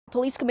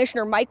Police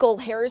Commissioner Michael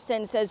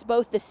Harrison says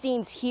both the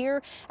scenes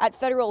here at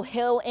Federal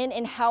Hill and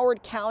in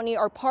Howard County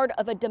are part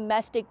of a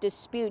domestic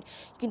dispute.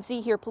 You can see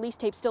here police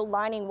tape still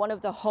lining one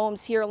of the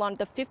homes here along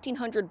the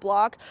 1500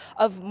 block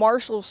of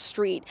Marshall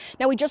Street.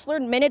 Now, we just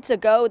learned minutes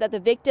ago that the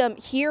victim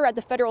here at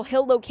the Federal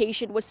Hill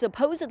location was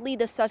supposedly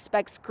the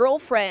suspect's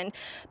girlfriend.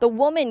 The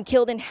woman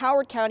killed in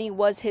Howard County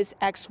was his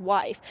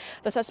ex-wife.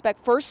 The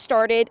suspect first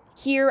started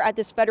here at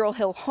this Federal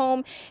Hill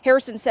home.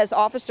 Harrison says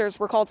officers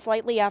were called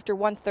slightly after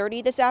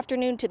 1:30 this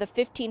afternoon to the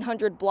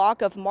 1500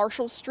 block of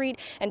Marshall Street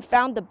and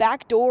found the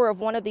back door of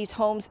one of these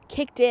homes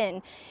kicked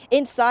in.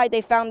 Inside,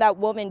 they found that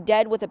woman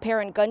dead with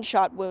apparent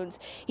gunshot wounds.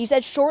 He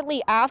said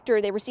shortly after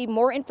they received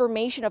more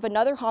information of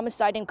another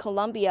homicide in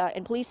Columbia,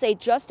 and police say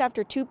just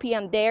after 2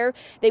 p.m. there,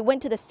 they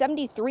went to the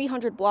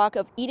 7300 block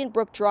of Eden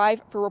Brook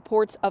Drive for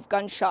reports of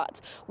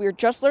gunshots. We are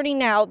just learning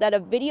now that a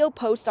video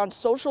post on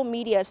social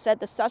media said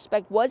the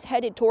suspect was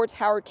headed towards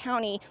Howard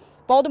County.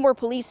 Baltimore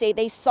police say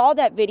they saw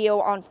that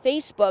video on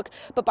Facebook,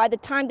 but by the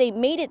time they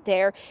made it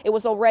there, it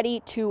was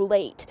already too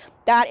late.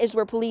 That is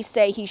where police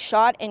say he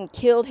shot and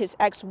killed his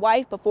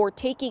ex-wife before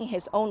taking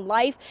his own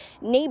life.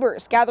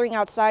 Neighbors gathering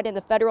outside in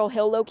the Federal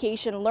Hill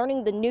location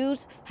learning the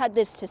news had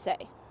this to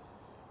say.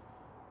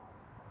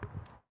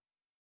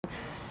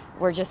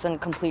 We're just in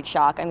complete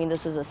shock. I mean,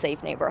 this is a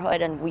safe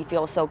neighborhood and we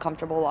feel so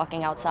comfortable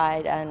walking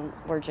outside, and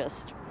we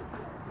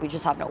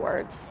just have no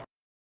words.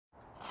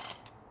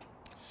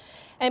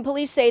 And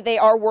police say they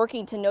are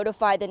working to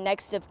notify the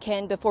next of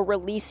kin before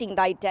releasing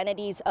the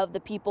identities of the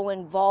people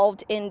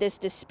involved in this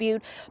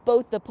dispute.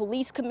 Both the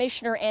police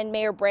commissioner and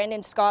Mayor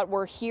Brandon Scott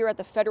were here at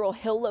the Federal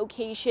Hill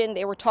location.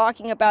 They were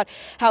talking about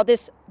how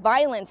this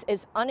violence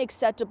is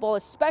unacceptable,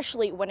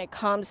 especially when it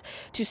comes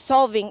to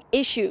solving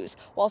issues.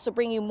 We'll also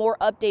bring you more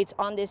updates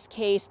on this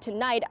case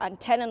tonight on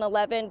 10 and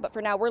 11. But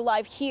for now, we're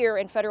live here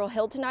in Federal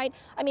Hill tonight.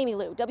 I'm Amy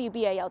Liu,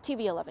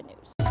 WBAL-TV 11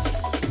 News.